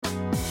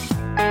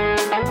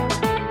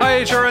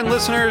HRN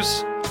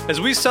listeners.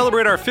 As we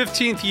celebrate our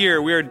 15th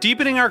year, we are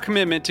deepening our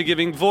commitment to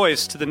giving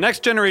voice to the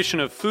next generation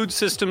of food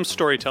systems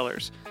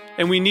storytellers,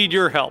 and we need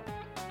your help.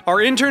 Our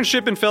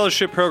internship and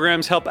fellowship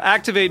programs help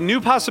activate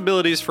new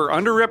possibilities for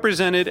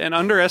underrepresented and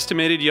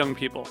underestimated young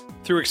people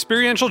through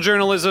experiential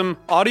journalism,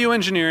 audio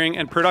engineering,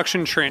 and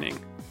production training.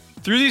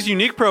 Through these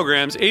unique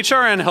programs,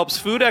 HRN helps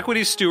food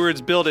equity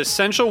stewards build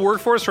essential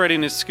workforce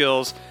readiness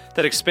skills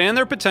that expand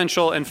their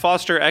potential and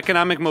foster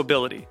economic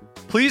mobility.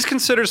 Please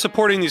consider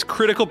supporting these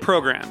critical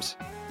programs.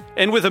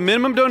 And with a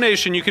minimum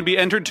donation, you can be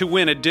entered to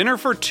win a dinner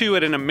for two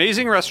at an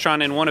amazing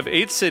restaurant in one of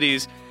 8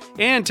 cities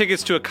and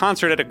tickets to a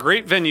concert at a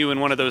great venue in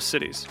one of those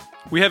cities.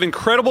 We have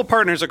incredible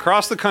partners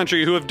across the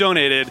country who have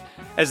donated,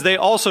 as they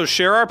also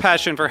share our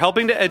passion for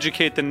helping to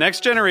educate the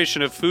next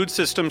generation of food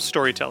systems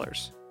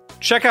storytellers.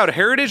 Check out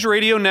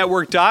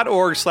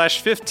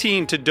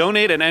heritageradionetwork.org/15 to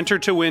donate and enter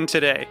to win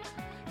today.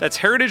 That's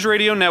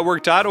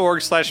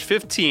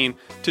heritageradionetwork.org/15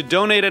 to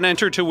donate and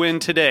enter to win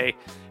today.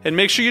 And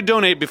make sure you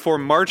donate before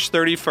March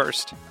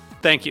 31st.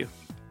 Thank you.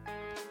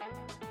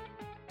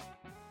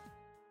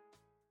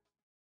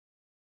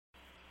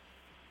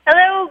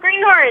 Hello,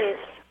 Greenhorns.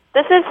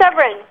 This is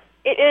Severine.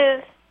 It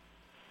is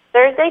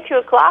Thursday, 2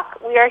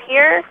 o'clock. We are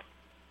here.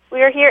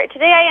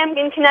 Today I am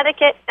in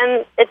Connecticut,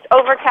 and it's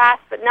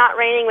overcast but not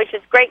raining, which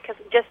is great because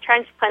we just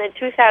transplanted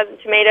 2,000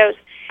 tomatoes.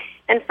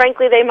 And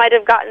frankly, they might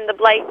have gotten the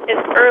blight as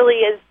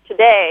early as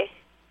today.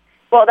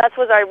 Well, that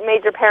was our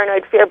major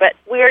paranoid fear, but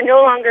we are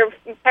no longer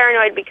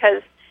paranoid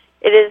because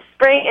it is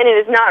spring and it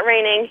is not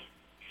raining.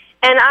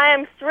 And I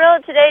am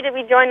thrilled today to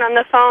be joined on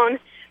the phone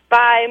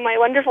by my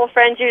wonderful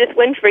friend Judith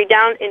Winfrey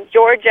down in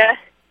Georgia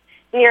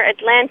near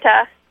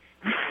Atlanta.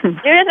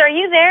 Judith, are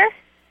you there?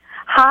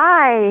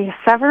 Hi,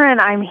 Severine,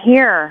 I'm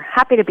here.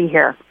 Happy to be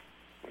here.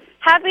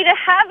 Happy to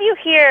have you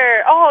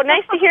here. Oh,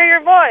 nice to hear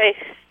your voice.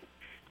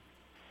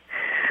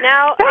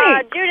 Now,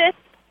 Judith,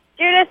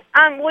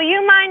 will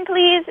you mind,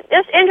 please,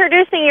 just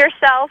introducing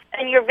yourself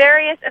and your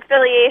various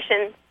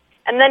affiliations,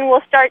 and then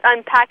we'll start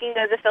unpacking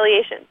those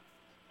affiliations.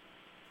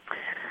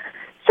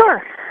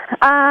 Sure.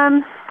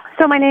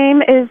 So my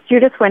name is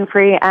Judith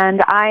Winfrey,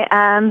 and I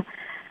am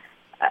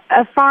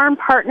a farm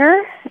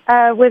partner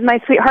with my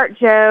sweetheart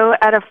Joe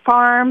at a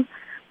farm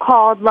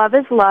called Love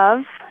is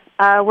Love.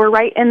 We're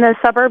right in the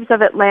suburbs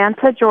of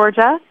Atlanta,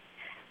 Georgia,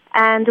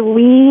 and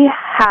we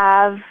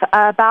have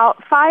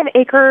about 5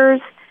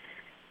 acres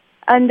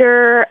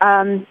under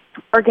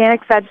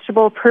organic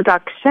vegetable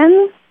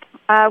production.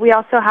 We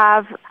also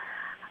have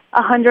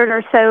 100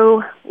 or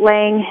so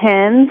laying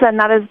hens, and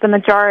that is the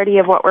majority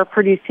of what we're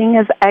producing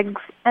is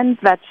eggs and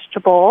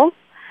vegetables.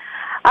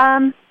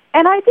 And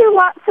I do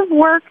lots of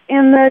work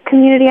in the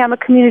community. I'm a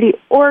community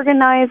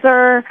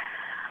organizer.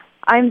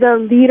 I'm the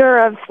leader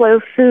of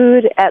Slow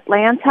Food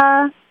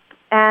Atlanta,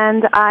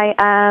 and I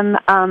am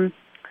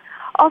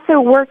also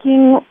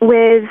working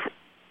with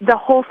the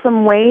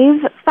Wholesome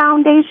Wave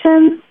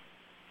Foundation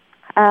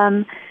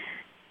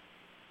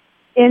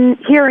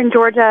here in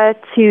Georgia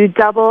to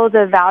double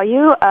the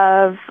value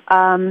of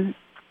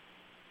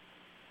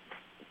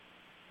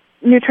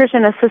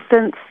nutrition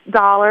assistance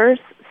dollars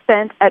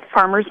spent at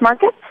farmers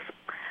markets.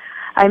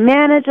 I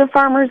manage a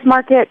farmers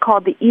market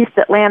called the East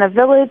Atlanta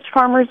Village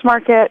Farmers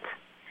Market,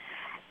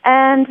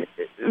 and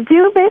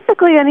do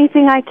basically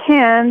anything I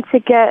can to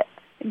get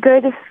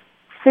good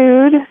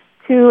food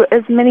to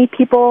as many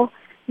people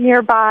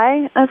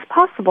nearby as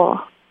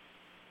possible.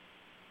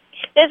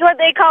 It's what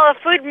they call a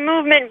food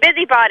movement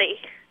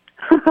busybody.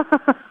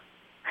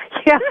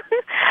 Yeah,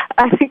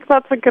 I think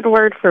that's a good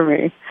word for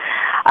me.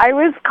 I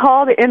was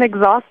called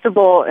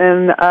inexhaustible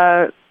in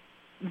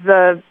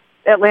the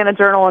Atlanta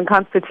Journal and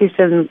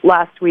Constitution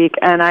last week,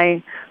 and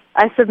I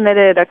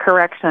submitted a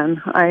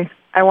correction.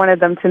 I wanted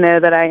them to know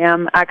that I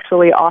am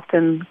actually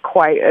often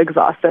quite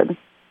exhausted.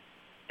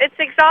 It's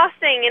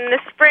exhausting in the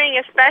spring,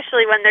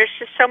 especially when there's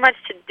just so much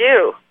to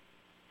do.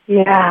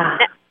 Yeah.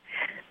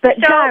 But,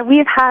 John,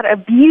 we've had a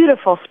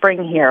beautiful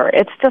spring here.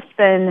 It's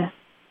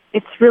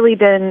really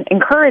been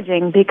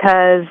encouraging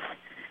because,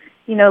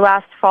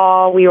 last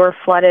fall we were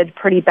flooded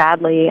pretty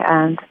badly,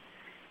 and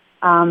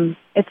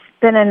it's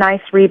been a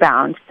nice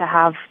rebound to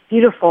have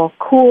beautiful,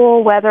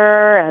 cool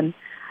weather and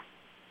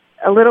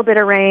a little bit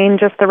of rain,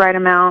 just the right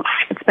amount.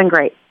 It's been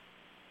great.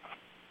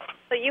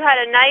 So you had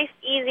a nice,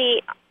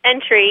 easy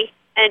entry,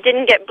 and it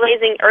didn't get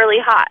blazing early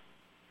hot.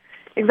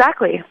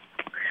 Exactly.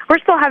 We're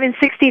still having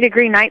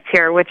 60-degree nights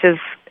here, which is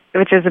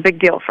a big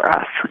deal for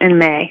us in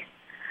May.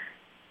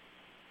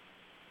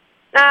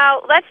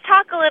 Now, let's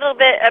talk a little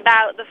bit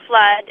about the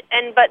flood.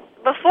 But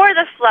before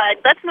the flood,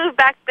 let's move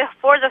back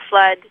before the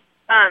flood.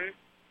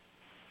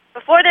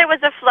 Before there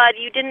was a flood,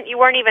 you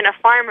weren't even a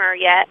farmer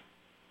yet,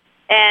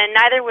 and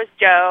neither was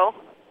Joe,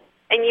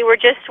 and you were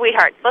just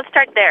sweethearts. Let's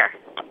start there.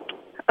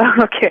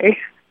 Okay.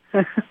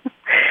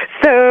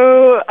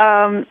 So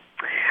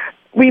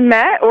we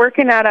met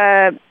working at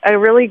a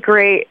really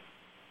great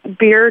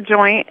beer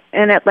joint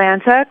in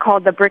Atlanta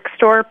called the Brick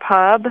Store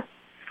Pub.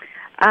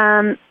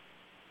 And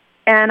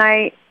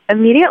I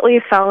immediately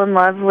fell in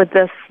love with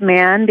this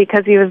man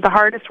because he was the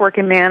hardest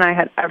working man I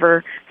had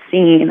ever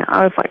seen.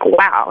 I was like,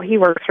 wow, he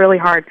works really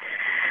hard.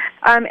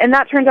 And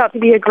that turns out to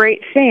be a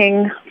great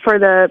thing for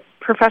the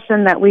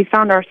profession that we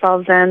found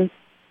ourselves in.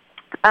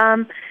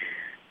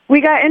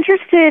 We got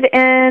interested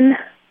in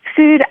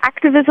food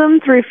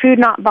activism through Food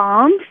Not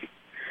Bombs.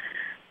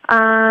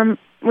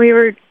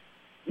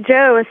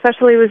 Joe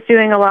especially was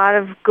doing a lot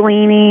of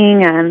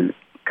gleaning and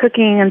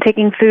cooking and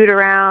taking food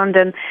around,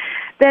 and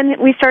then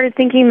we started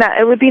thinking that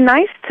it would be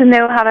nice to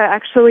know how to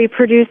actually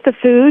produce the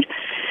food.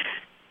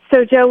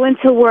 So Joe went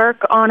to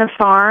work on a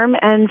farm,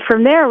 and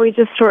from there we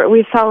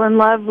fell in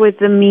love with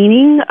the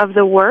meaning of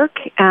the work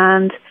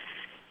and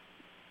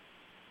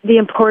the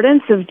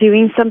importance of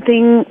doing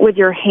something with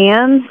your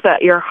hands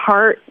that your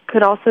heart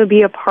could also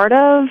be a part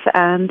of.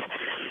 And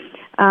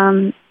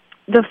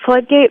the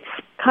floodgates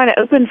kind of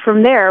opened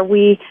from there.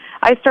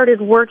 I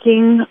started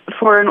working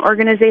for an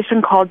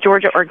organization called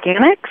Georgia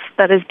Organics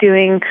that is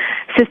doing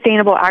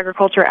sustainable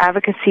agriculture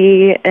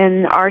advocacy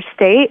in our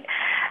state.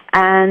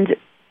 And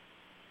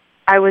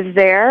I was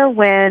there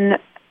when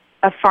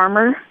a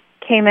farmer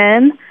came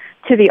in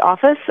to the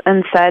office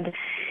and said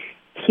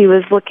he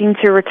was looking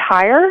to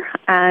retire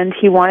and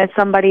he wanted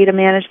somebody to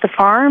manage the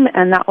farm,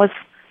 and that was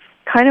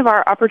kind of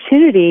our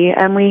opportunity,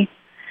 and we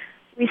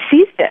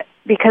seized it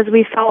because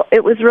we felt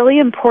it was really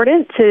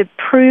important to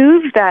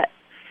prove that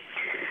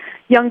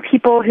young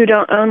people who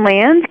don't own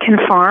land can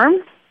farm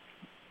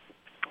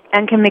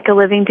and can make a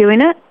living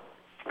doing it.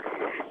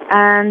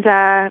 And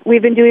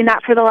we've been doing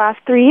that for the last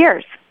 3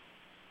 years.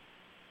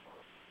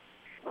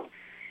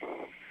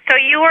 So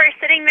you were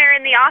sitting there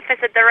in the office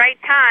at the right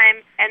time,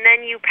 and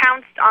then you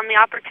pounced on the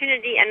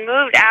opportunity and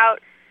moved out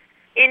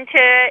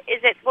into,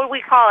 is it what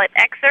we call it,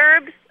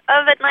 exurbs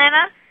of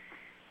Atlanta?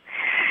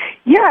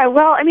 Yeah,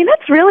 well, I mean,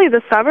 that's really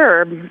the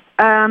suburb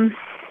of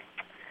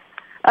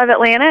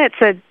Atlanta.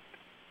 It's a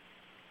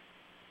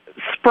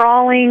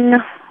sprawling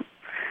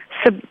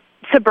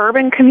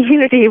suburban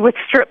community with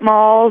strip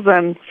malls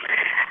and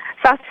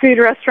fast food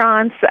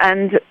restaurants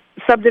and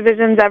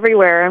subdivisions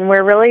everywhere, and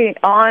we're really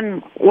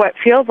on what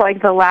feels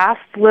like the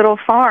last little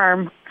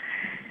farm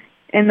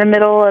in the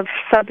middle of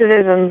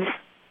subdivisions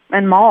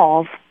and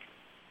malls.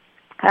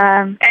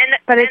 And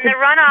the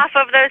runoff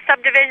of those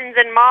subdivisions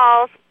and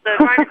malls,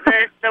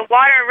 the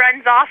water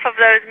runs off of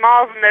those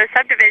malls and those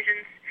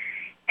subdivisions,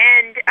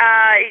 and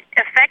it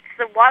affects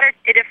the water.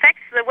 It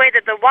affects the way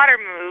that the water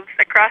moves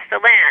across the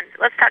land.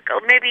 Let's talk.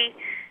 Maybe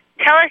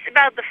tell us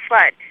about the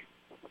flood.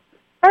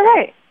 All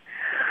right.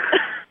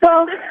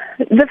 Well,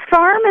 the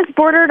farm is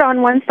bordered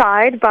on one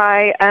side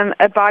by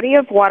a body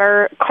of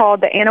water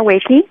called the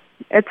Anawake.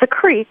 It's a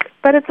creek,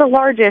 but it's a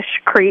largish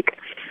creek,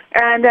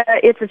 and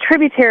it's a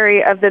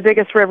tributary of the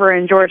biggest river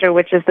in Georgia,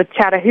 which is the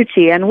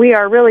Chattahoochee, and we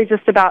are really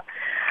just about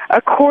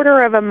a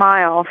quarter of a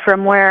mile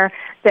from where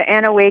the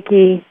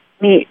Anawake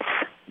meets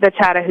the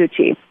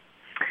Chattahoochee.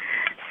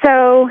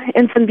 So,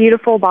 in some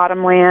beautiful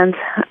bottomland.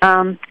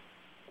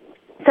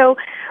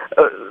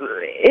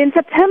 In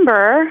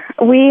September,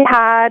 we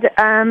had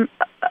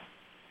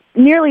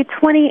nearly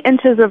 20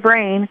 inches of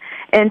rain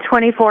in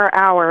 24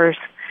 hours.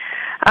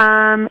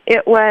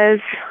 It was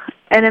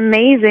an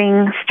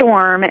amazing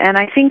storm, and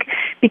I think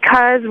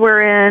because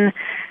we're in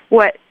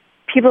what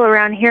people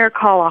around here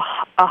call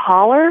a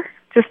holler,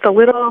 just a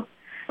little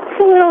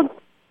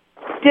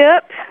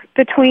dip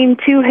between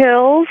two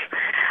hills,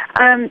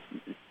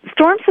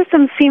 storm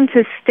systems seem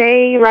to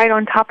stay right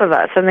on top of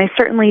us, and they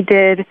certainly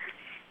did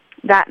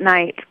that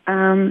night.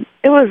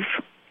 It was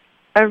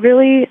a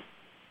really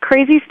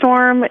crazy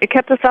storm. It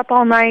kept us up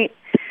all night.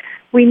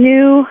 We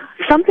knew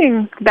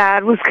something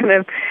bad was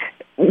going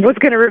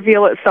to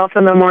reveal itself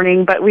in the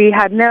morning, but we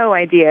had no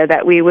idea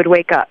that we would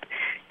wake up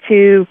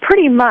to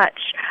pretty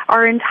much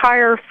our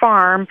entire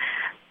farm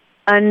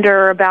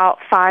under about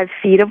 5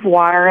 feet of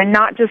water, and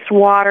not just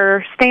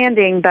water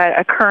standing, but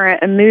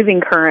a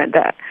moving current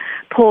that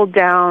pulled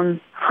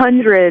down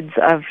hundreds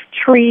of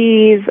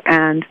trees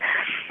and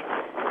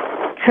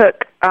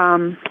took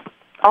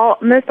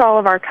almost all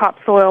of our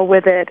topsoil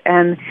with it.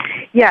 And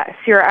yes,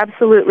 you're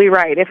absolutely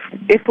right.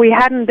 If we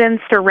hadn't been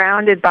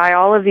surrounded by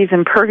all of these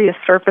impervious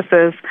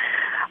surfaces,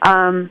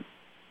 I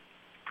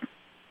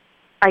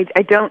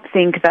don't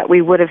think that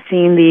we would have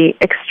seen the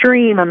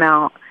extreme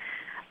amount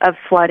of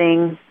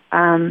flooding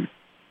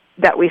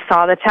that we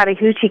saw. The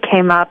Chattahoochee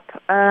came up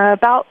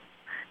about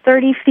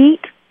 30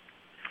 feet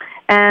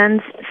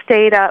and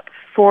stayed up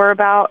for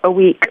about a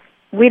week.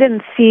 We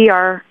didn't see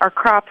our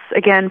crops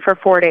again for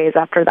 4 days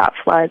after that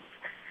flood.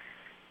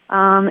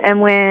 And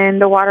when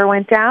the water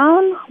went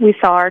down, we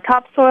saw our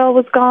topsoil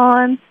was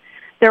gone.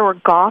 There were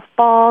golf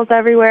balls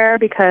everywhere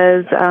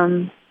because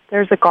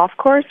there's a golf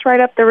course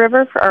right up the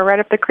river, or right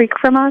up the creek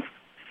from us.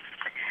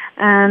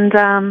 And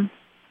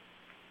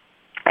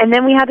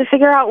then we had to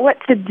figure out what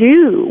to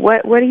do.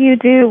 What do you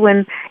do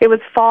when it was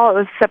fall? It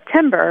was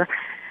September,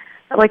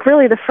 like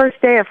really the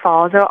first day of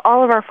fall. So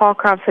all of our fall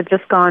crops had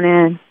just gone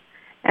in,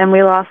 and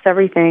we lost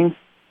everything.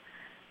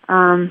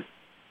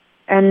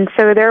 And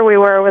so there we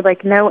were with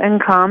like no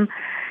income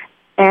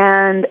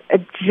and a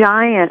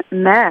giant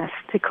mess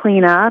to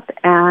clean up,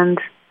 and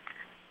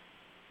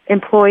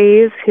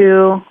employees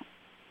who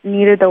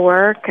needed the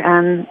work,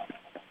 and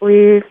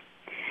we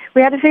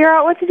had to figure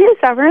out what to do,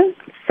 Severine.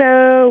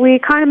 So we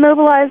kind of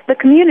mobilized the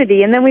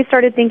community, and then we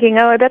started thinking,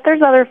 I bet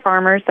there's other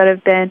farmers that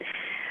have been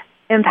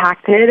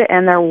impacted,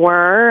 and there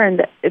were,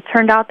 and it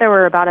turned out there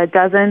were about a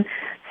dozen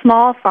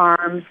small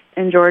farms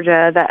in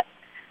Georgia that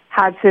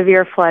had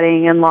severe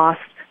flooding and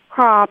lost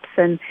crops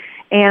and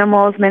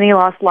animals. Many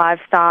lost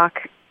livestock,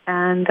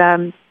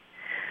 and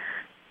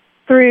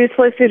through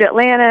Slow Food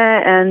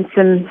Atlanta and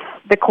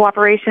the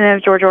cooperation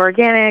of Georgia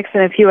Organics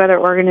and a few other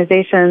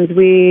organizations,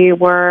 we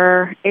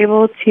were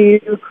able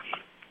to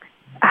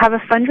have a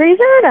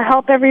fundraiser to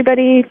help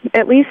everybody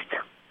at least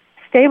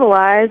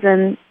stabilize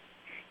and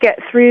get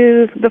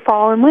through the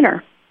fall and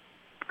winter,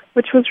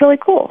 which was really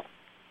cool.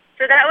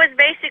 So that was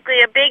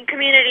basically a big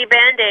community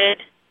Band-Aid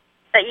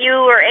that you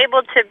were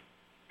able to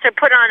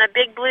put on a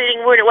big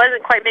bleeding wound. It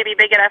wasn't quite maybe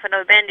big enough of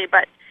a Band-Aid,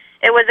 but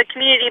it was a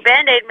community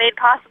Band-Aid made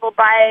possible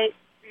by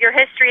your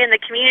history in the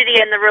community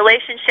and the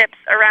relationships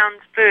around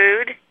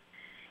food,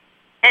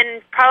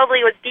 and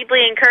probably was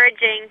deeply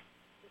encouraging,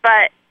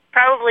 but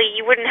probably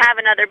you wouldn't have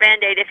another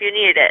Band-Aid if you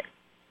needed it.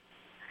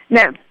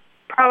 No,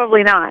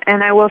 probably not.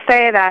 And I will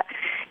say that,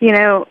 in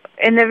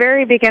the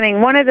very beginning,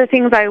 one of the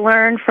things I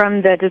learned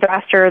from the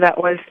disaster that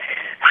was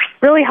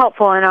really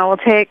helpful, and I will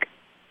take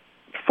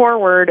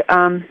forward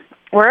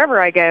wherever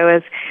I go,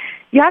 is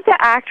you have to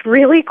act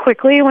really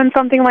quickly when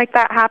something like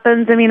that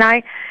happens. I mean,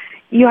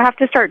 you have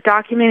to start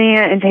documenting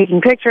it and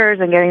taking pictures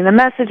and getting the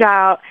message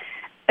out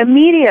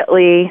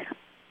immediately.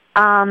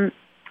 And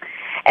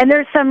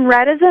there's some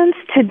reticence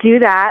to do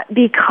that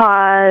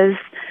because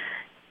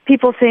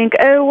people think,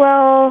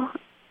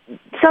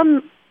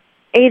 some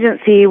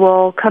agency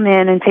will come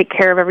in and take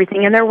care of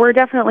everything. And there were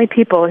definitely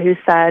people who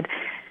said,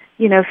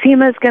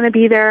 FEMA's going to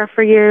be there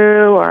for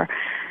you, or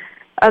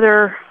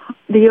the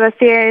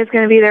USDA is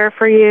going to be there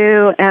for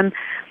you. And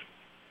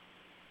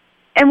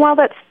while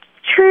that's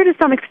true to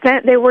some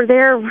extent, they were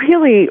there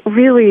really,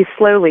 really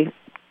slowly.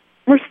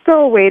 We're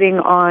still waiting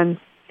on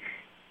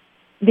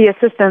the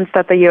assistance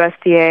that the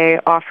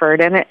USDA offered,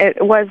 and it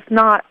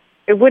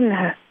wouldn't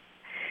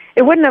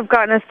have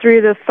gotten us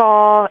through the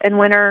fall and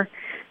winter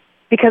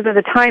because of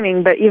the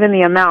timing, but even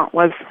the amount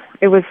was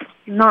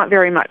not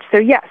very much. So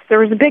yes, there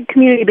was a big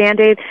community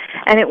Band-Aid,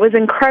 and it was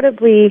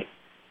incredibly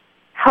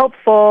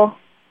helpful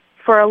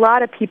for a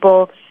lot of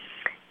people,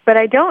 but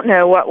I don't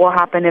know what will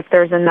happen if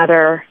there's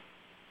another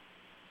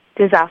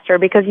disaster,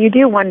 because you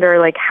do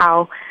wonder,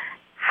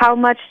 how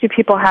much do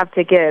people have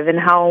to give, and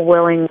how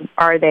willing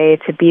are they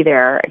to be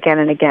there again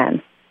and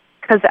again?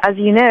 Because as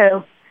you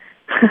know,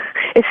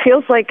 it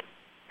feels like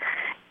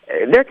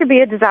there could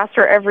be a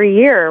disaster every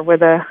year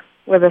with a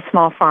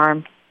small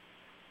farm.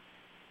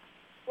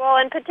 Well,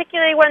 and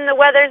particularly when the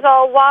weather's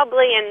all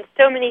wobbly and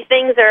so many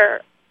things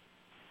are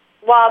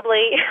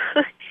wobbly,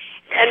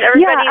 and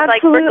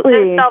everybody's breaking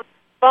themselves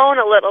bone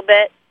a little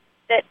bit.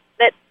 That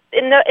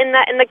in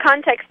the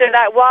context of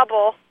that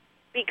wobble,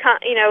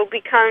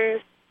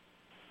 becomes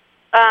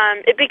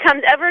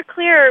ever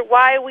clearer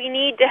why we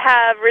need to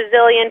have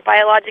resilient,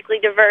 biologically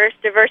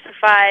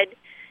diversified,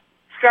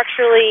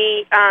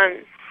 structurally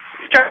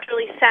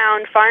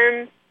sound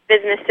farm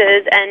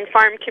businesses and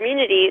farm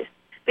communities,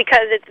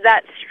 because it's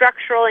that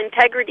structural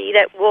integrity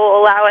that will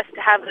allow us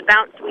to have the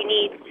bounce we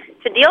need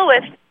to deal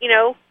with,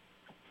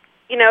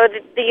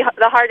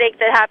 the heartache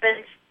that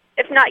happens,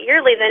 if not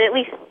yearly, then at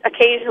least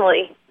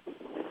occasionally.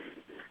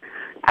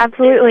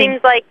 Absolutely.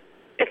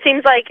 It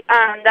seems like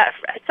that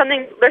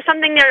there's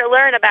something there to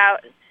learn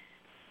about.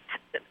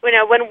 When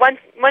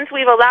once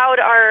we've allowed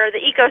the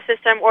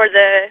ecosystem, or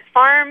the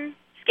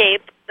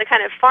farmscape, the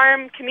kind of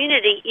farm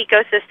community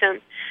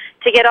ecosystem,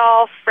 to get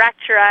all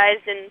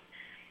fracturized and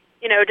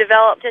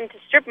developed into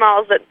strip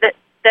malls,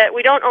 that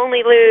we don't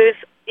only lose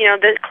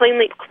the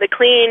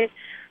clean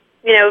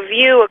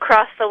view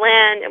across the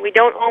land, and we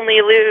don't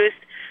only lose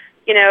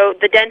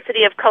the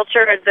density of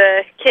culture of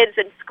the kids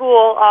in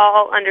school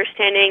all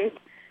understanding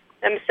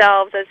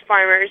themselves as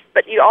farmers,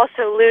 but you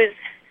also lose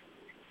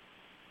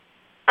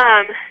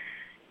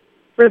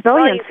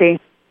resiliency.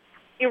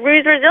 You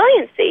lose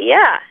resiliency,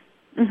 yeah.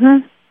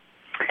 Mhm.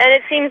 And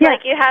it seems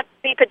like you have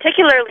to be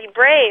particularly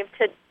brave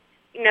to,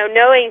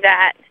 knowing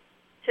that,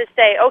 to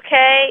say,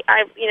 okay,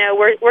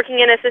 we're working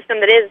in a system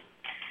that is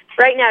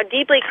right now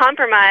deeply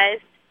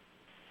compromised,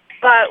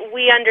 but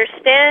we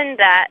understand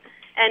that,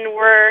 and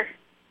we're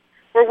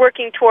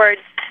working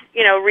towards,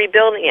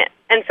 rebuilding it.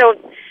 And so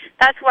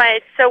that's why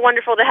it's so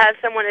wonderful to have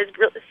someone as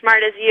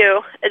smart as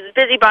you, as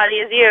busybody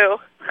as you,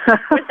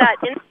 with that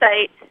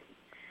insight.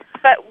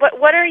 But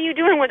what are you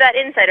doing with that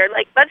insight? Or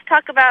let's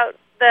talk about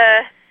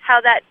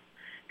how that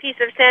piece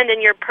of sand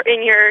in your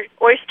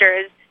oyster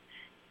is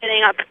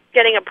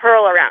getting a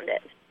pearl around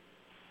it.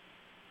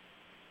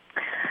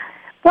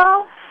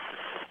 Well,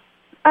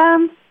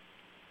 uh-oh,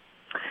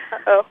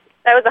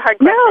 that was a hard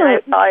question. No.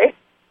 I'm sorry.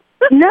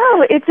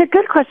 No, it's a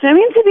good question. I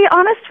mean, to be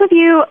honest with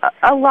you,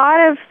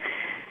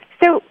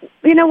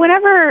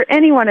 whenever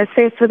anyone is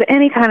faced with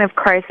any kind of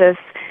crisis,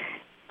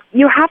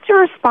 you have to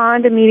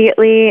respond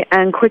immediately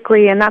and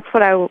quickly, and that's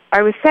what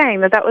I was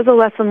saying, that was a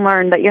lesson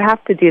learned, that you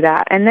have to do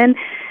that. And then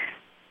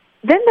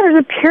there's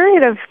a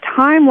period of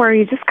time where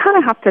you just kind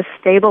of have to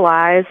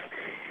stabilize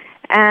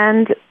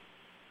and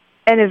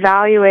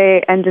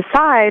evaluate and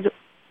decide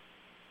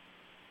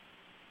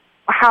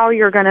how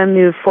you're going to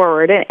move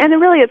forward.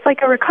 And really, it's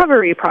like a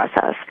recovery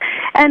process.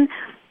 And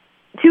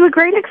to a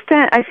great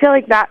extent, I feel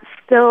like that's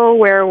still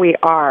where we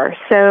are.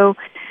 So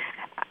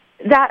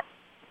that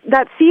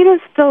seed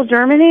is still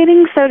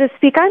germinating, so to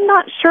speak. I'm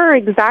not sure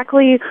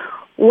exactly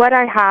what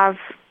I have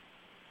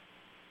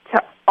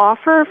to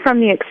offer from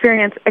the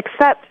experience,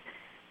 except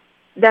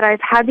that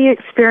I've had the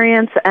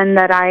experience and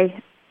that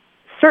I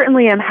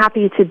certainly am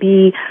happy to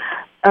be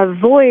a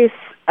voice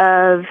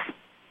of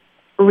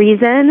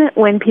reason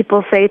when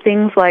people say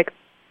things like,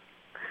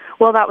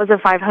 well, that was a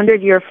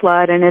 500-year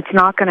flood and it's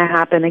not going to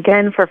happen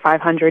again for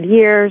 500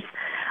 years.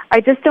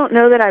 I just don't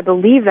know that I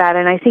believe that,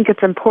 and I think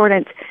it's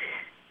important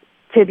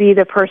to be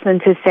the person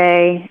to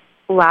say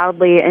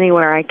loudly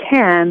anywhere I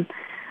can,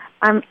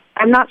 I'm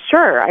not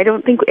sure. I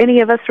don't think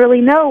any of us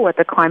really know what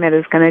the climate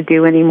is going to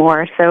do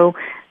anymore, so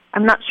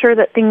I'm not sure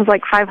that things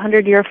like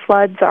 500-year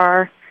floods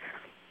are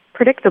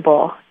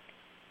predictable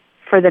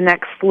for the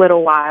next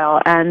little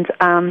while. And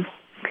I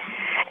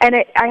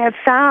have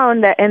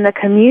found that in the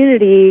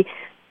community,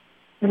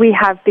 we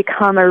have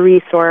become a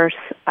resource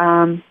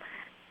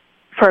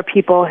for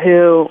people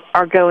who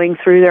are going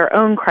through their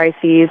own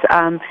crises.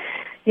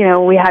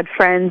 We had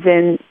friends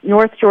in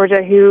North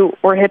Georgia who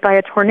were hit by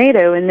a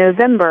tornado in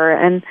November,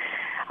 and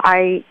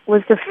I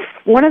was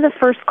one of the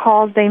first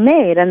calls they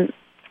made, and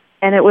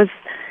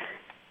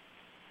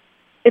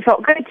it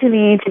felt good to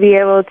me to be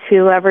able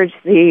to leverage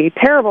the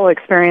terrible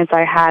experience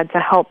I had to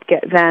help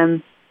get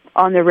them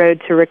on the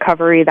road to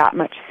recovery that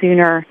much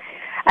sooner.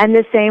 And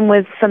the same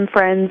with some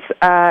friends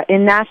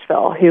in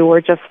Nashville who were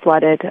just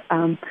flooded.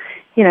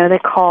 They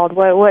called,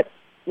 what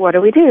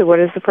do we do? What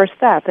is the first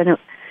step? And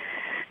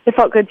it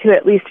felt good to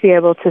at least be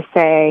able to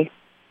say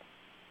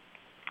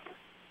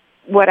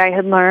what I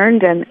had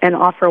learned and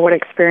offer what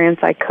experience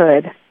I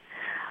could.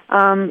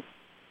 And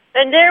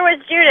there was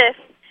Judith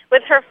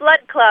with her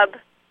flood club,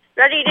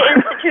 ready to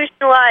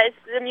institutionalize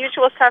the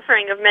mutual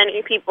suffering of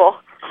many people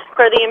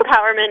for the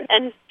empowerment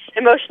and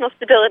emotional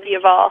stability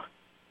of all.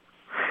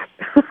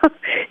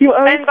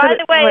 And by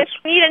the way, if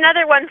you need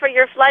another one for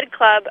your flood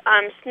club,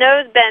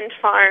 Snow's Bend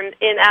Farm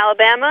in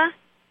Alabama,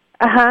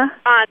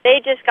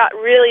 they just got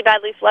really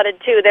badly flooded,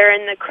 too. They're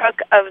in the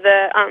crook of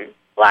the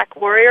Black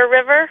Warrior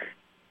River.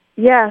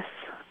 Yes.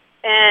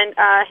 And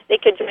they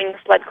could join the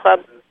flood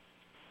club.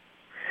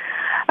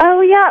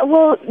 Oh, yeah.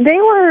 Well, they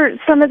were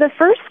some of the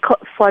first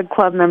flood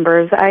club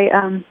members.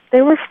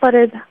 They were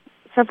flooded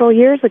several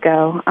years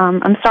ago.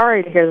 I'm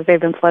sorry to hear that they've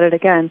been flooded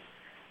again.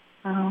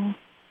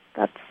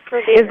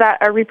 Is that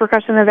a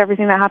repercussion of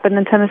everything that happened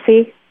in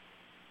Tennessee?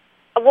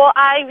 Well,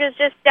 I was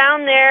just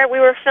down there. We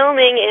were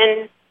filming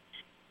in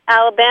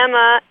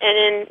Alabama and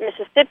in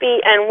Mississippi,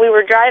 and we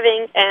were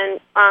driving,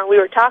 and we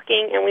were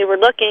talking, and we were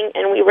looking,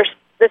 and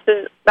this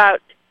is about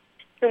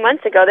 2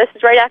 months ago. This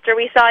is right after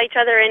we saw each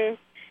other in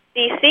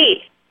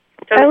D.C.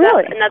 So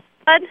really? Another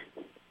flood?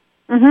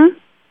 Mm-hmm.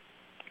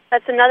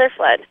 That's another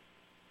flood.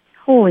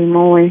 Holy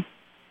moly.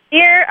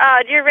 Dear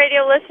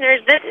radio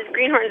listeners, this is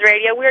Greenhorns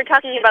Radio. We are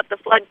talking about the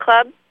Flood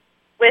Club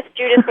with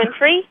Judith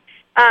Winfrey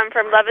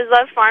from Love is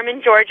Love Farm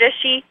in Georgia.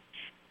 She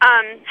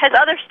has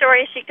other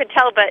stories she could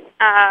tell, but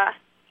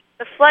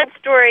the flood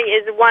story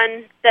is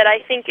one that I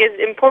think is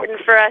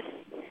important for us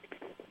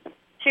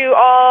to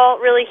all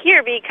really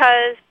hear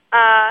because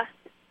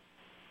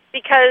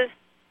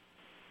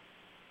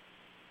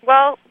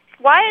well,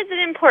 why is it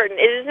important?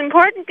 It is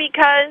important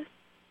because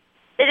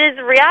it is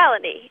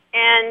reality,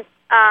 and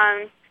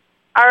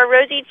our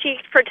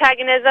rosy-cheeked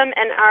protagonism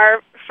and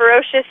our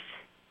ferocious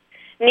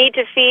need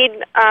to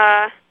feed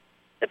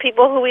the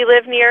people who we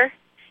live near,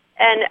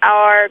 and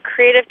our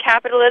creative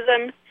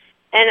capitalism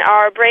and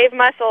our brave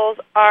muscles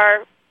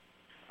are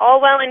all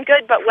well and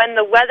good, but when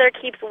the weather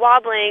keeps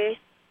wobbling,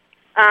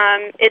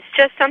 it's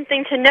just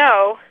something to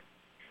know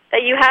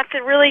that you have to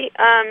really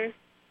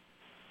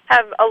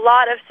have a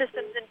lot of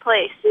systems in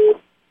place.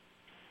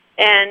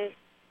 And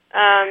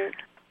I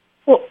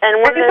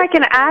guess I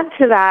can add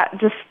to that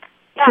just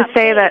to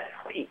say that,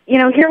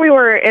 here we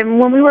were, and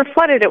when we were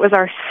flooded, it was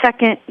our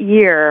second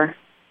year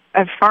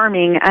of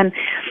farming. And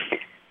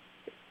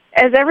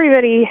as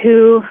everybody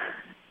who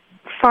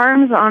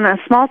farms on a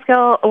small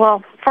scale,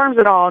 farms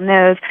at all,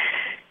 knows,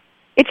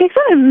 it takes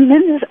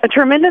a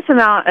tremendous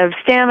amount of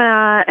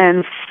stamina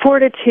and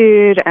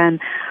fortitude and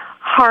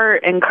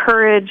heart and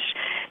courage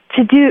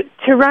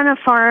to run a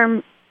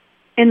farm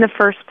in the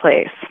first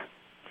place.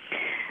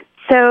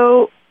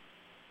 So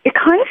it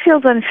kind of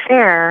feels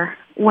unfair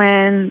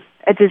when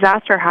a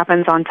disaster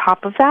happens on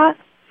top of that.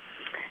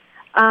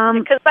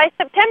 Because by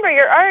September,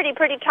 you're already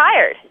pretty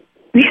tired.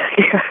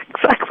 Yeah,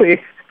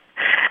 exactly.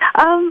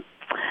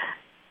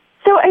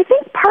 So I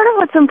think part of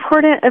what's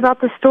important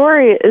about the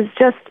story is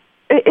just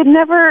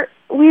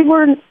we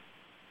weren't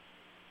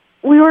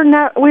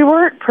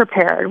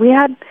prepared. We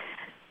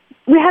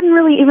we hadn't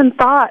really even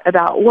thought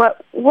about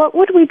what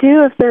would we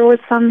do if there was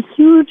some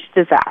huge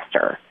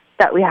disaster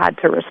that we had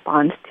to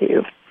respond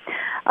to.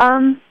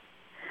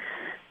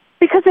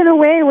 Because in a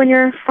way, when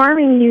you're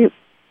farming,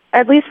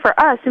 at least for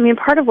us, I mean,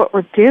 part of what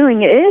we're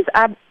doing is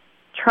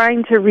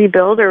trying to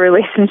rebuild a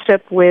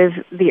relationship with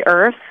the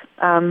earth,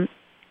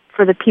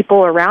 for the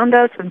people around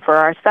us and for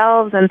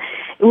ourselves. And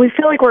we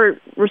feel like we're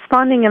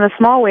responding in a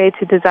small way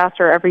to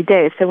disaster every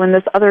day. So when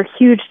this other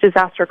huge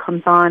disaster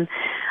comes on,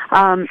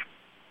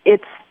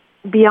 it's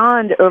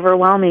beyond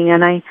overwhelming.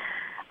 And I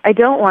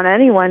don't want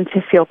anyone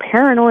to feel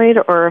paranoid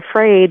or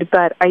afraid,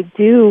 but I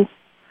do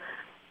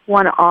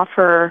want to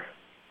offer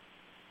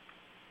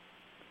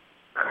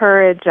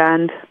courage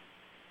and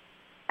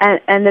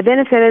the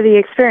benefit of the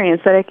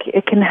experience that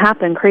it can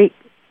happen. Create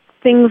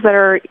things that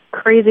are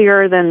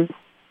crazier than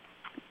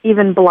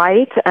even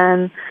blight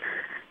and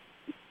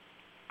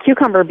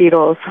cucumber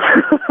beetles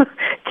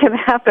can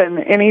happen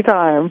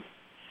anytime.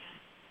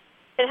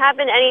 Can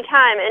happen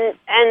anytime,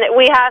 and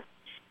we have,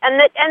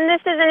 and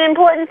this is an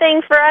important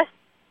thing for us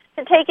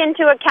to take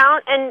into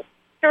account and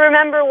to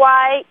remember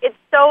why it's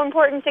so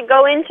important to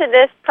go into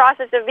this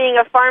process of being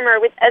a farmer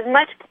with as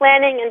much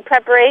planning and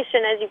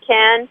preparation as you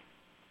can,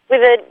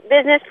 with a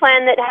business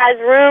plan that has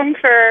room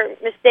for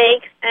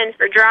mistakes and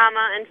for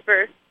drama and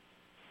for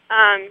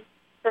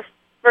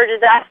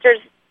disasters,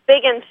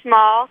 big and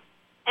small,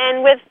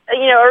 and with a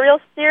real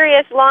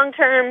serious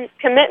long-term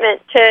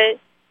commitment to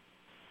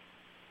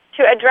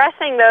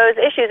addressing those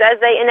issues as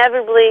they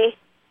inevitably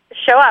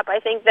show up. I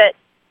think that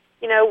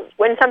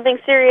when something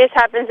serious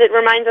happens, it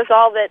reminds us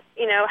all that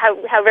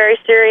how very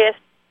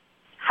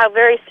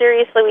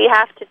seriously we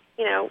have to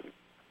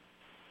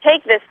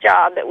take this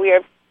job that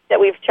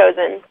we've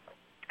chosen.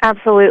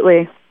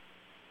 Absolutely.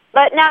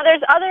 But now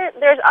there's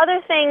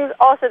other things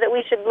also that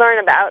we should learn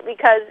about,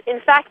 because in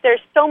fact there's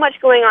so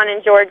much going on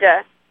in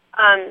Georgia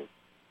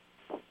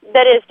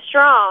that is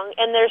strong,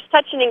 and there's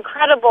such an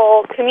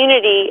incredible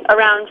community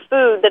around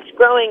food that's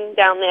growing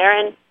down there,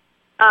 and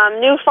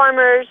new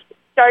farmers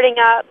starting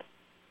up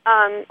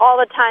all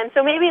the time.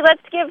 So maybe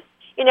let's give,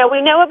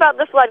 we know about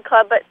the Flood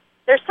Club, but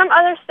there's some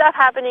other stuff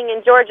happening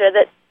in Georgia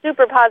that's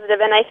super positive,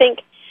 and I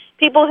think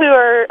people who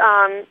are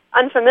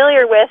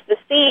unfamiliar with the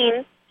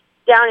scene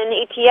down in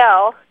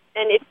ATL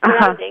and its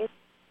surroundings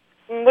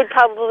would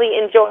probably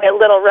enjoy a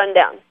little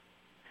rundown.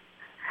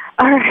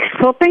 All right.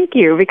 Well, thank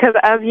you, because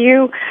as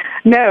you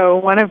know,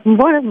 one of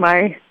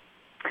my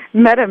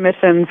meta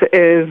missions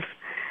is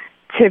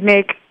to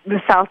make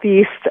the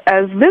Southeast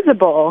as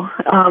visible,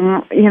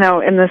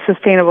 in the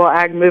sustainable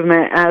ag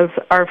movement as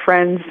our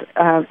friends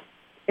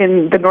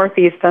in the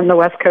Northeast and the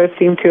West Coast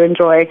seem to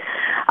enjoy,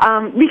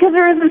 because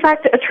there is, in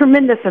fact, a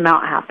tremendous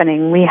amount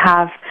happening. We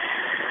have.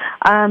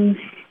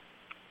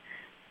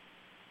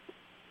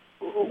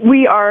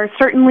 We are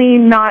certainly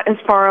not as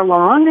far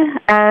along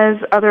as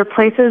other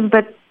places,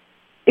 but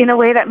in a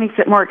way that makes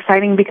it more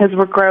exciting because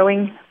we're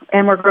growing,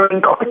 and we're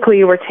growing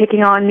quickly. We're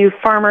taking on new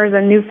farmers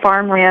and new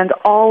farmland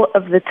all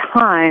of the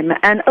time,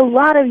 and a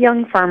lot of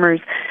young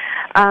farmers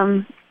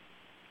are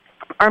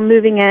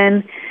moving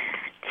in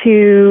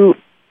to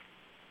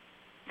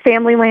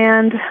family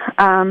land,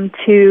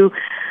 to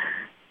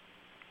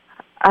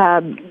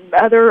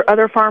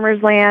other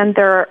farmers' land.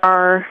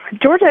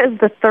 Georgia is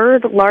the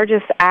third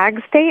largest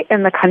ag state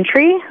in the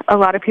country. A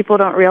lot of people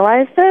don't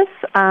realize this.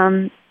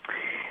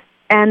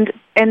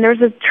 And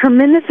there's a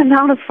tremendous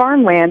amount of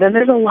farmland, and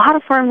there's a lot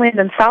of farmland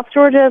in South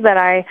Georgia that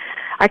I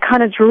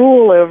kind of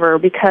drool over,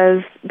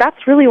 because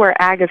that's really where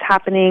ag is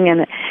happening,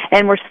 and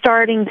we're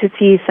starting to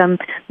see some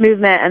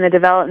movement and the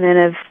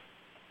development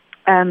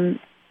of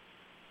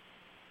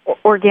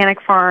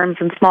organic farms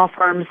and small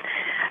farms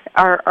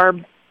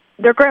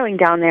they're growing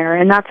down there,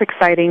 and that's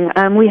exciting.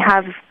 We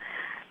have. Is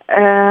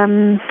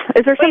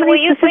there something?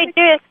 Wait, Judith,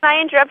 can I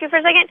interrupt you for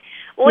a second?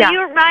 Will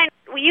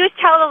you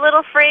tell a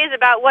little phrase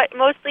about what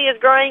mostly is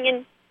growing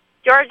in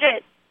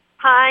Georgia?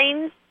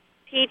 Pines,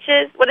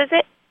 peaches. What is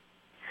it?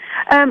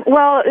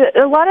 Well,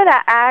 a lot of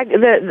that ag.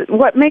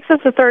 What makes us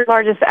the third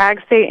largest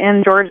ag state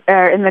in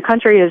Georgia in the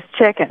country is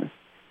chicken.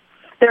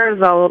 There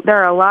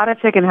are a lot of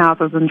chicken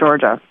houses in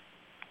Georgia.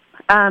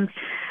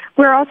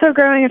 We're also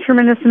growing a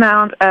tremendous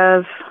amount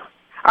of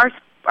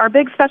our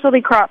big specialty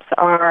crops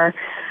are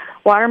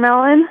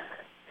watermelon,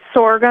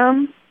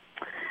 sorghum,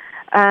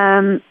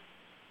 some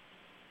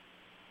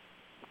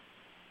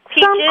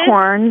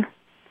corn.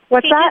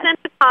 What's peaches that? And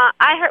pecan.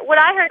 What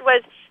I heard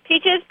was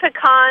peaches,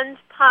 pecans,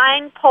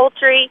 pine,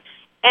 poultry,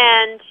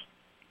 and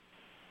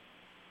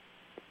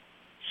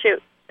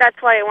shoot. That's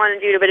why I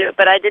wanted you to do it,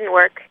 but it didn't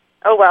work.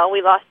 Oh well,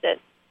 we lost it.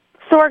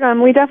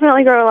 Sorghum. We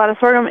definitely grow a lot of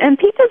sorghum, and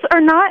peaches are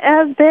not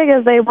as big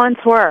as they once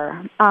were.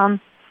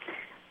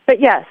 But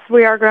yes,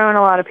 we are growing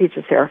a lot of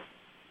peaches here.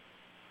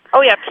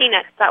 Oh yeah,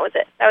 peanuts. That was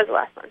it. That was the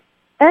last one.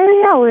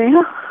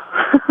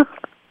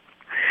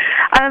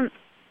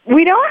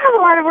 We don't have a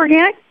lot of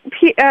organic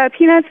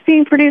peanuts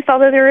being produced,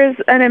 although there is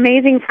an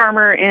amazing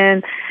farmer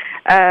in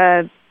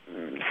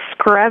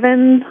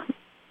Severine,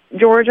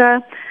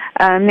 Georgia,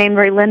 named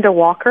Linda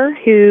Walker,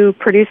 who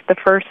produced the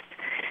first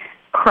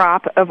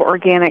crop of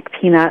organic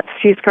peanuts.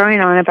 She's growing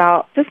on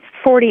about just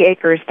 40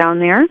 acres down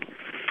there.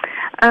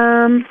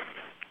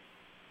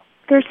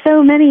 There's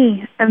so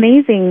many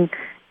amazing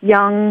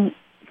young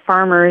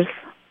farmers.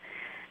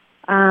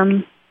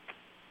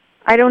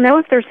 I don't know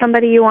if there's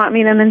somebody you want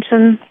me to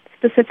mention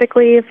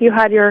specifically, if you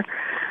had your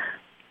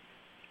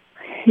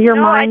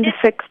mind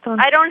fixed on.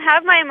 I don't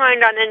have my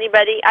mind on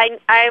anybody.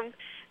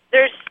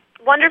 There's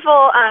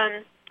wonderful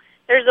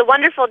there's the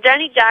wonderful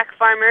Jenny Jack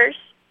farmers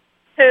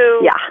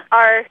who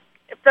are,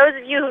 if those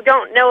of you who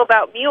don't know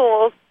about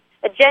mules,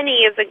 a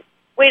Jenny is a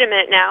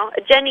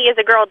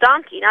girl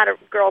donkey, not a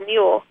girl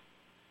mule.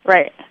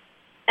 Right.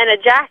 And a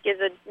Jack is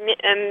a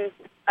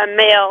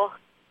male.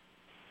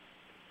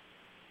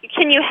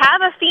 Can you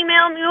have a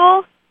female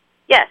mule?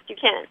 Yes, you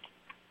can.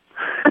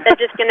 That's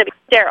just going to be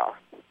sterile.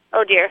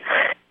 Oh, dear.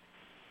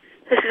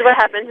 This is what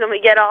happens when we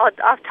get all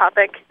off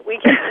topic. We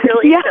get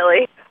really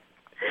silly.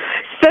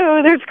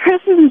 So there's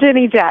Chris and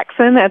Jenny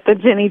Jackson at the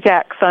Jenny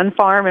Jackson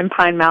Farm in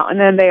Pine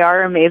Mountain, and they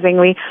are amazing.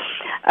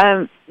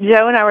 Joe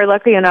and I were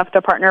lucky enough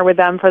to partner with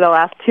them for the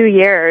last 2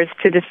 years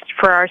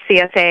for our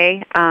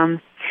CSA,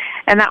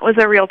 and that was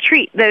a real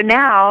treat. Though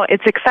now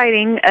it's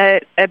exciting,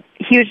 a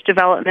huge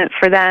development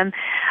for them.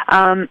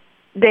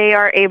 They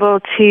are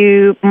able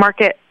to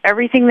market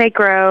everything they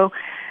grow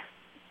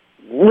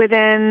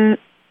within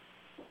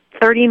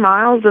 30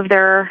 miles of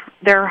their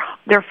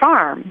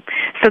farm.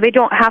 So they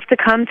don't have to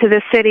come to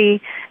the city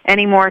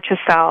anymore to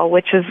sell,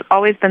 which has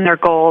always been their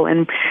goal,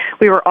 and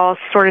we were all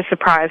sort of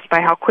surprised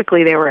by how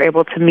quickly they were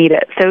able to meet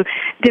it. So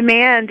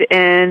demand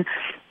in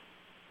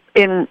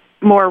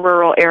more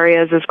rural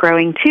areas is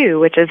growing too,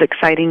 which is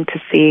exciting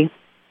to see.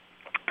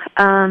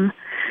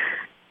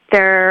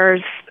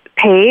 There's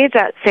Paige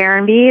at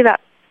Severine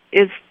that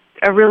is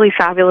a really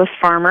fabulous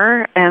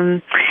farmer,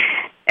 and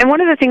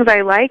one of the things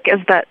I like is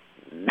that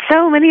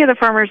so many of the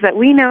farmers that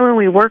we know and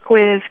we work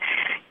with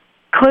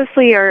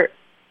closely are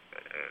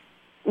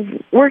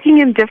working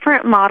in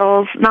different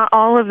models. Not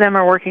all of them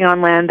are working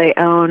on land they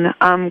own.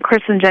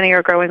 Chris and Jenny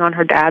are growing on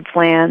her dad's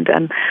land,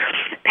 and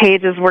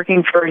Paige is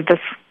working for this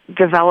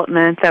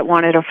development that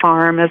wanted a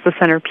farm as the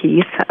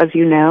centerpiece, as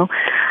you know.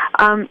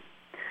 And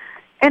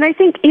I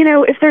think,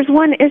 if there's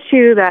one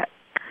issue that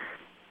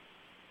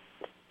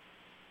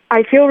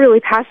I feel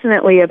really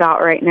passionately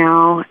about right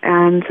now,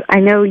 and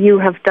I know you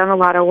have done a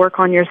lot of work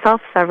on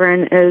yourself,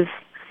 Severine, is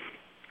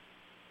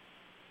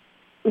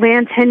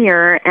land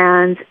tenure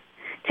and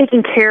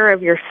taking care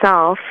of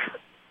yourself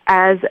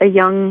as a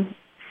young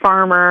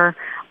farmer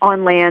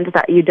on land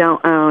that you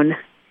don't own.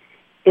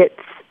 It's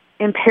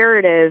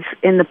imperative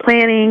in the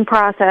planning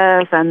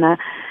process and the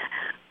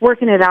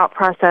working it out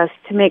process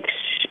to make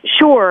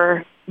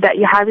sure that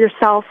you have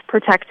yourself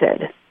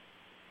protected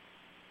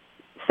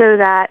so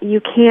that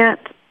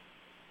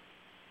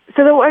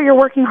what you're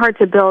working hard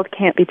to build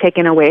can't be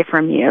taken away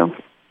from you.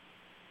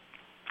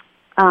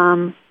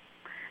 And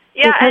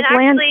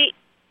actually,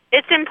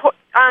 it's important.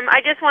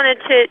 I just wanted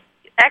to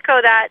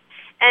echo that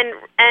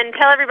and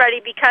tell everybody,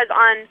 because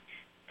on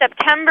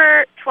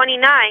September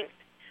 29th,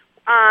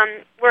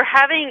 we're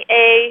having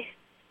a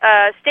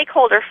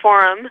stakeholder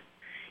forum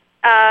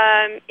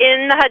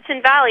in the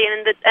Hudson Valley,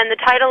 and the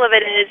title of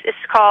it is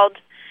called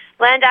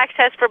Land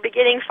Access for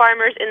Beginning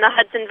Farmers in the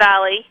Hudson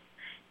Valley.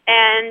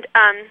 And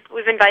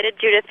we've invited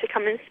Judith to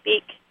come and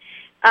speak.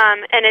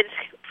 And it's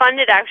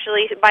funded,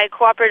 actually, by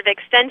Cooperative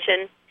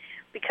Extension,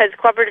 because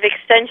Cooperative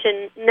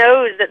Extension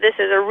knows that this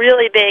is a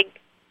really big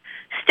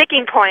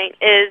sticking point,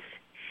 is,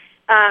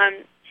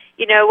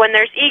 when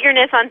there's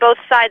eagerness on both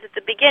sides at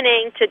the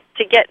beginning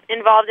to get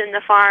involved in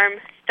the farm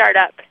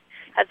startup.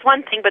 That's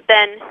one thing, but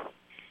then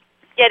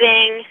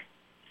getting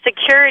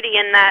security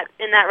in that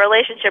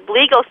relationship,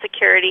 legal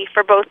security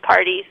for both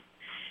parties,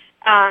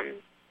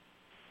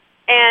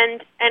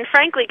 and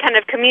frankly, kind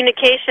of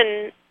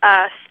communication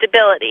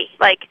stability,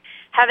 like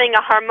having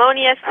a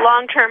harmonious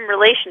long-term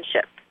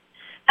relationship.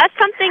 That's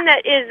something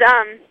that is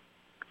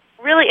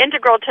really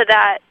integral to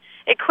that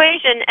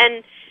equation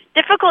and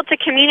difficult to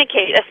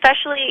communicate,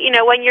 especially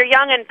when you're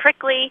young and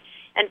prickly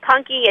and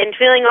punky and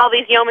feeling all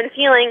these yeoman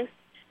feelings.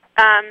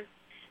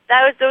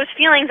 Those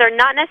feelings are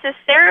not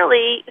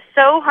necessarily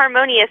so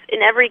harmonious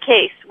in every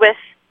case with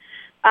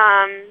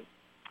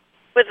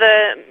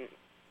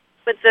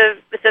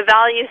the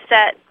value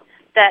set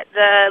that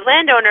the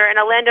landowner, and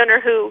a landowner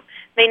who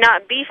may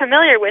not be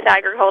familiar with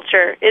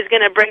agriculture, is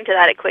going to bring to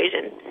that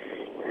equation.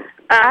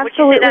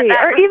 Absolutely.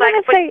 Or even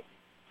if they...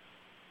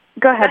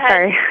 Go ahead,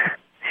 sorry.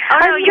 Oh,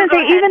 no, I was going to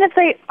say, even if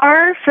they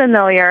are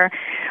familiar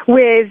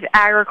with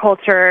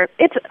agriculture,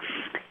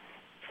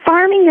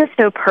 farming is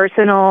so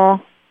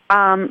personal,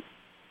 and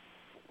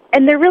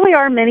there really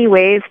are many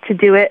ways to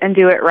do it and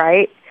do it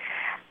right.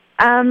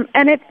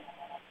 And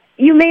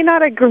you may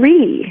not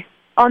agree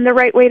on the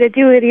right way to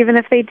do it, even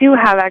if they do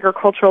have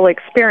agricultural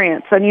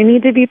experience, and you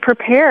need to be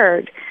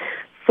prepared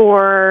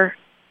for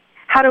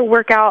how to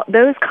work out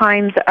those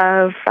kinds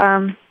of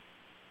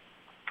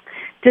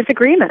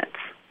disagreements.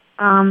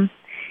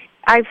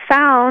 I've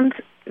found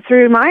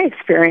through my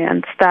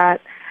experience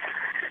that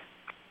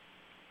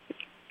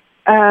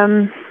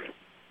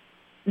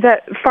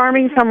that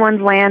farming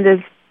someone's land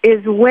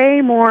is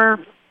way more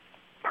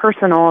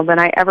personal than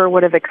I ever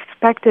would have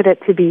expected it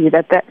to be.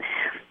 That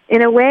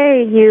in a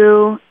way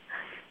you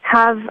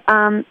have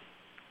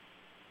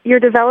you're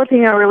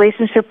developing a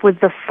relationship with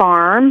the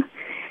farm,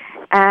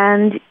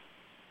 and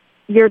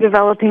you're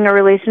developing a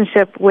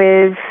relationship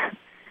with,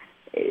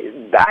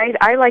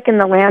 I liken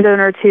the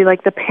landowner to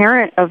like the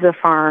parent of the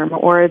farm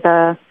or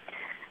the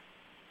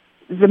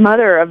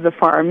mother of the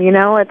farm. You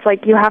know, it's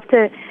like you have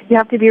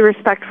to be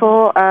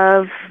respectful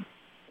of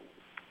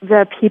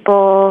the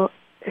people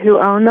who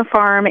own the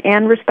farm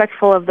and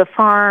respectful of the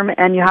farm,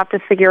 and you have to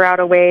figure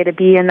out a way to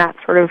be in that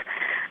sort of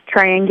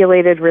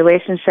triangulated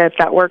relationship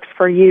that works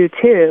for you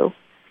too.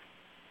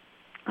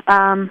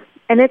 And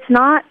it's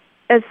not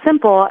as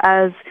simple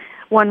as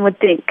one would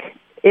think.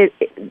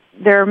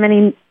 There are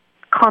many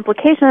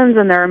complications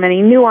and there are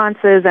many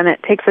nuances, and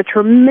it takes a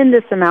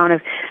tremendous amount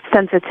of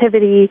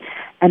sensitivity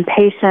and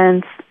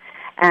patience,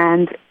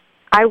 and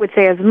I would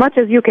say as much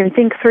as you can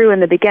think through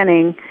in the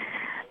beginning,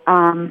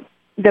 the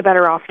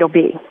better off you'll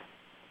be.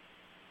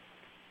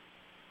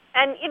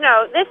 And, you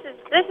know, this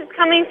is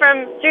coming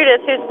from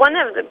Judith, who's one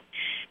of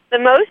the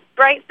most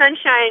bright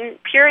sunshine,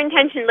 pure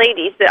intention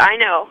ladies that I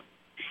know.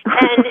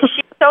 And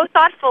she's so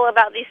thoughtful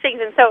about these things,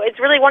 and so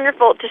it's really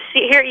wonderful to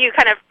hear you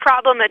kind of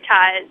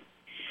problematize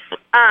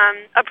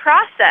a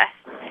process.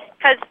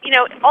 Because, you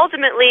know,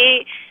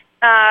 ultimately,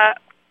 the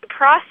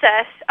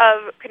process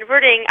of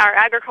converting our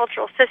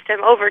agricultural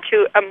system over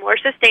to a more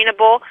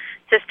sustainable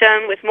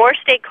system with more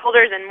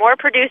stakeholders and more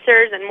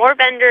producers and more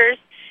vendors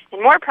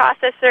and more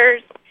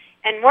processors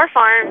and more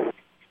farms,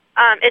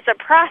 it's a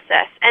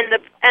process,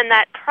 and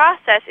that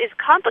process is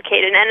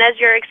complicated. And as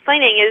you're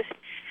explaining,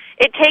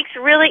 it takes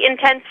really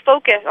intense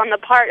focus on the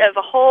part of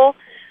a whole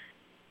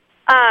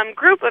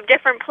group of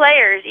different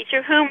players, each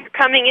of whom are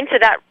coming into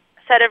that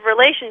set of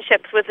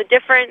relationships with a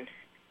different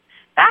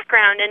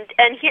background.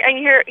 And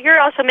you're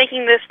also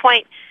making this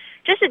point,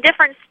 just a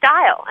different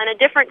style and a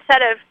different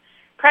set of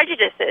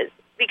prejudices,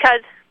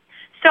 because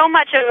so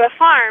much of a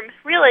farm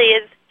really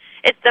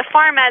it's the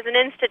farm as an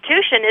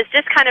institution is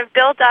just kind of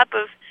built up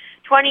of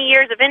 20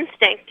 years of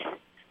instinct.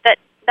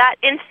 That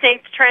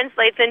instinct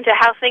translates into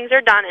how things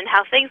are done and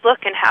how things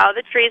look and how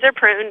the trees are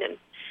pruned and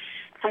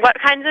what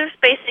kinds of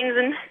spacings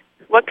and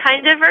what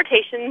kind of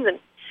rotations and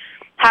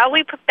how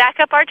we back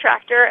up our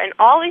tractor and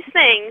all these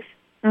things.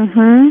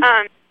 Mm-hmm.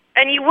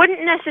 And you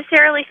wouldn't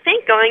necessarily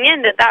think going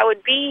in that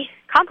would be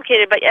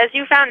complicated, but as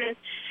you found,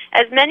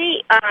 as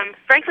many,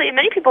 frankly,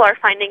 many people are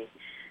finding,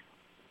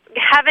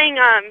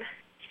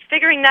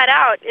 figuring that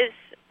out is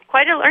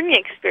quite a learning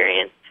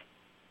experience.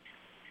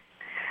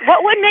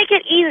 What would make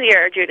it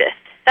easier, Judith?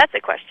 That's a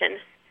question.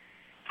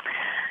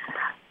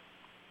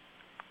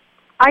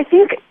 I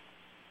think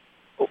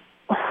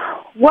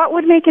what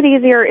would make it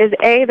easier is,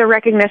 A, the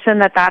recognition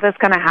that is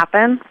going to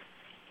happen.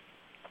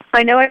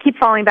 I know I keep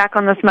falling back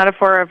on this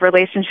metaphor of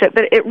relationship,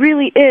 but it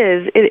really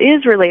is. It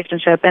is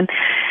relationship, and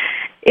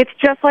it's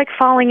just like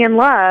falling in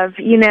love.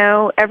 You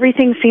know,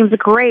 everything seems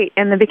great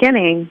in the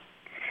beginning,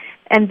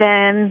 and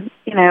then,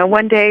 you know,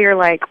 one day you're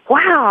like,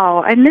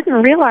 wow, I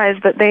didn't realize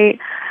that they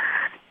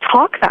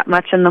talk that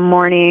much in the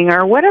morning,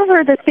 or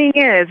whatever the thing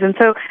is. And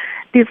so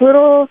these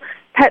little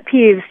pet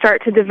peeves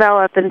start to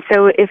develop, and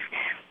so if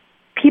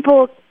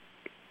people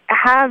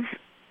have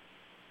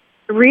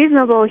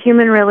reasonable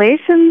human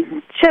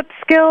relationship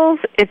skills,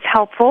 it's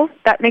helpful.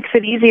 That makes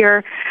it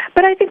easier.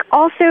 But I think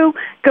also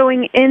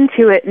going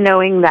into it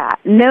knowing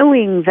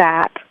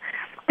that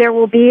there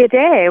will be a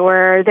day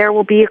where there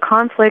will be a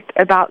conflict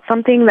about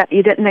something that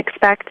you didn't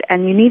expect,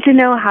 and you need to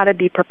know how to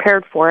be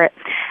prepared for it,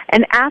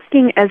 and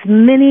asking as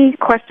many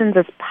questions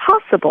as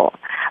possible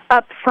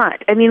up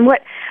front. I mean,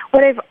 what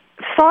I've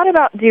thought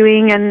about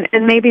doing, and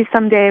maybe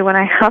someday when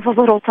I have a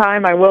little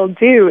time I will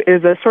do,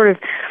 is a sort of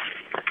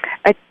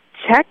a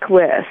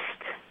checklist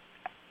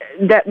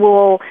that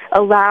will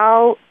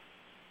allow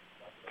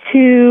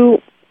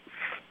two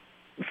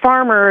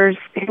farmers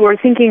who are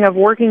thinking of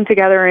working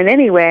together in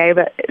any way,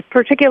 but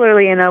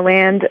particularly in a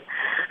land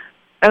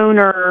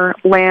owner,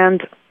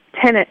 land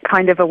tenant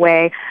kind of a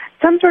way,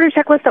 some sort of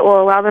checklist that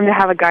will allow them to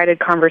have a guided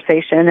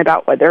conversation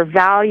about what their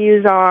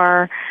values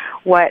are,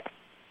 what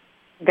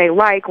they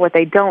like, what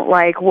they don't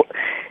like,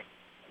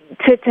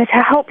 to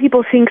help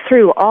people think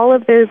through all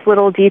of those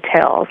little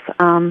details.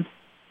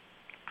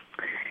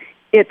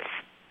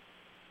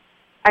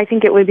 I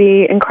think it would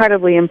be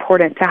incredibly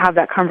important to have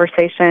that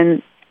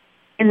conversation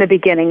in the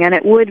beginning, and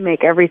it would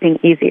make everything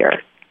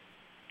easier.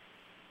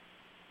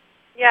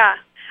 Yeah,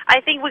 I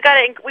think we got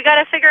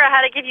to figure out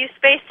how to give you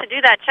space to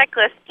do that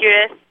checklist,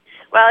 Judith.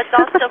 Well, it's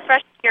all still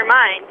fresh in your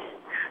mind.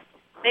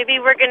 Maybe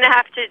we're going to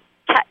have to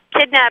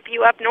kidnap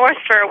you up north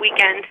for a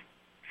weekend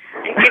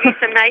and give you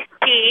some nice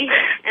tea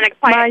and a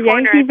quiet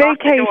corner and lock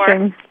the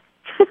door.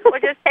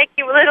 We'll just take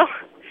you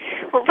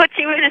we'll put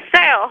you in a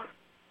sail.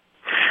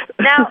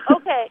 Now,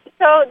 okay,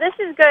 so this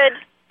is good,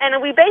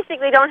 and we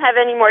basically don't have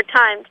any more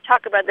time to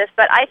talk about this,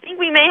 but I think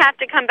we may have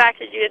to come back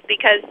to Judith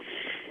because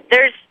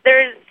there's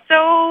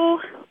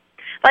so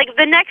like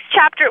the next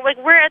chapter, like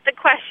we're at the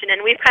question,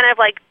 and we've kind of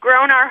like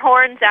grown our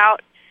horns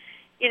out,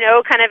 you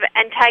know, kind of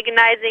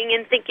antagonizing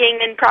and thinking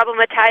and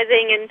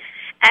problematizing and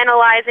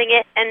analyzing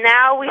it, and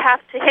now we have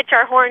to hitch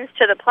our horns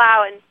to the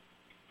plow and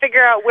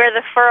figure out where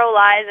the furrow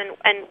lies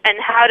and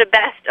how to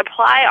best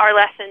apply our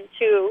lesson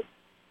to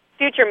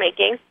future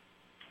making.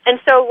 And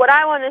so what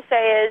I want to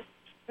say is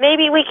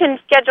maybe we can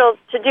schedule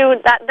to do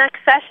that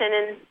next session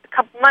in a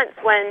couple months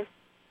when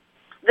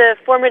the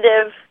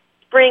formative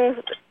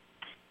spring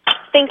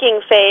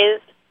thinking phase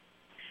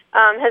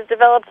has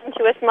developed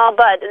into a small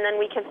bud, and then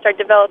we can start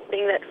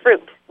developing that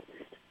fruit.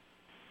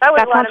 That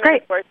was a lot of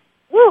metaphors.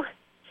 Woo!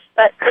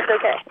 But it's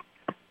okay.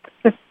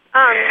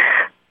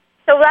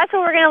 So that's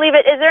where we're going to leave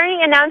it. Is there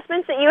any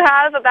announcements that you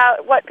have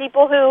about what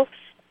people who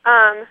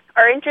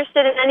are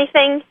interested in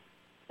anything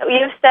that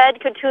you've said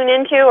could tune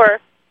into, or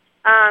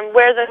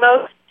where the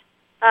most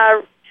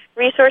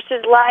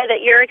resources lie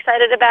that you're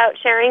excited about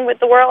sharing with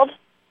the world?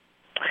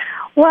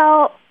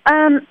 Well,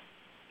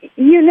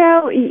 you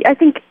know, I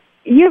think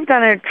you've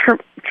done a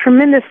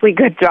tremendously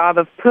good job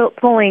of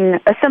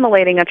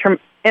assimilating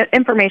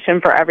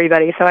information for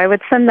everybody. So I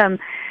would send them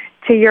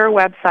to your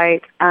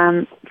website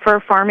for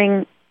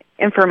farming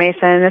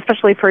information,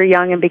 especially for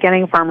young and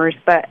beginning farmers.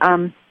 But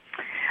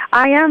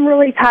I am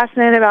really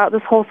passionate about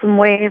this Wholesome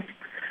Wave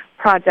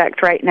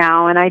project right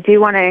now, and I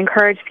do want to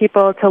encourage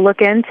people to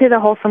look into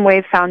the Wholesome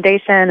Wave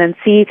Foundation and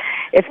see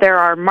if there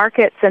are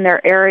markets in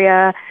their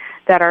area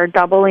that are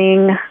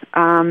doubling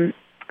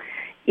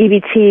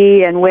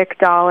EBT and WIC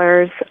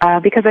dollars,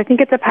 because I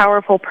think it's a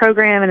powerful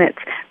program, and it's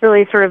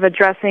really sort of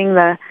addressing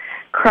the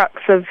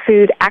crux of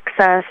food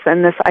access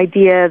and this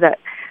idea that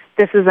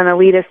this is an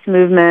elitist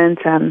movement,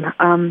 and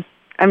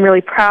I'm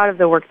really proud of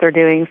the work they're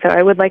doing, so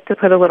I would like to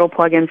put a little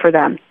plug in for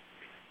them.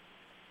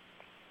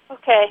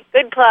 Okay,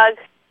 good plug,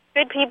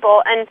 good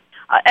people, and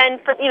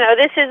for, you know,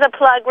 this is a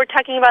plug. We're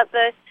talking about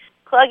the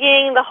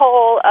plugging the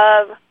hole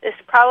of this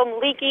problem,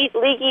 leaky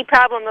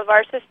problem of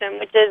our system,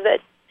 which is that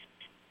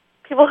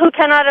people who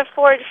cannot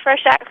afford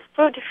fresh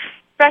food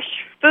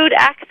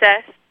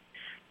access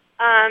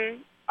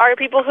are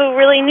people who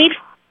really need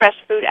fresh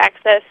food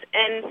access,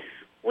 and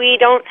we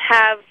don't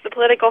have the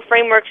political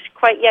frameworks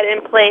quite yet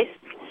in place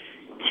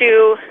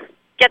to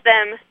get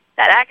them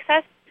that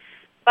access.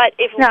 But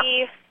if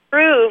we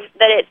prove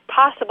that it's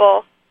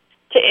possible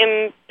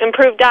to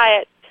improve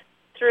diets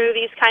through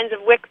these kinds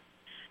of WIC,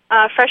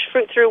 fresh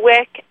fruit through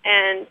WIC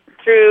and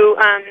through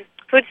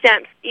food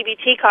stamps,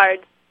 EBT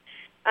cards,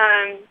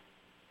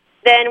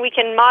 then we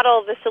can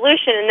model the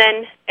solution, and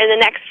then in the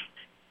next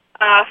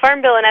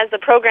Farm Bill, and as the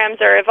programs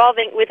are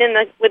evolving within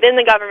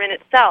the government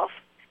itself,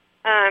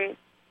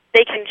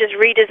 they can just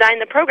redesign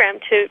the program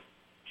to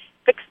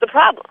fix the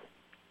problem.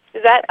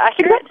 Is that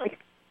accurate?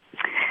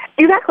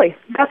 Exactly.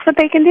 That's what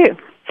they can do.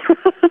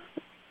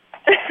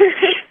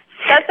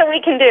 That's what we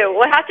can do.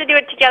 We'll have to do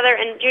it together.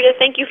 And Judith,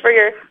 thank you for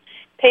your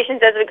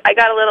patience as I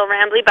got a little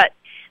rambly, but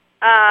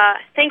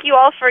thank you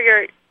all for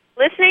your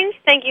listening.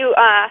 Thank you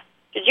to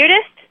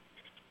Judith.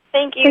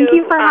 Thank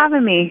you for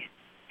having me.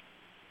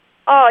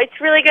 Oh, it's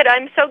really good.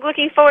 I'm so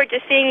looking forward to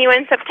seeing you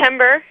in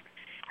September.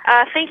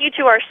 Thank you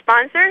to our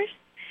sponsors,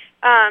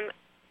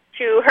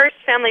 to Hearst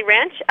Family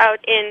Ranch out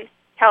in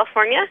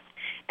California,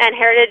 and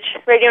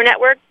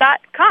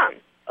HeritageRadioNetwork.com.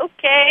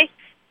 Okay.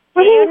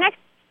 See you next.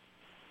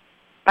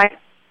 Bye.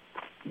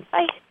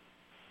 Bye.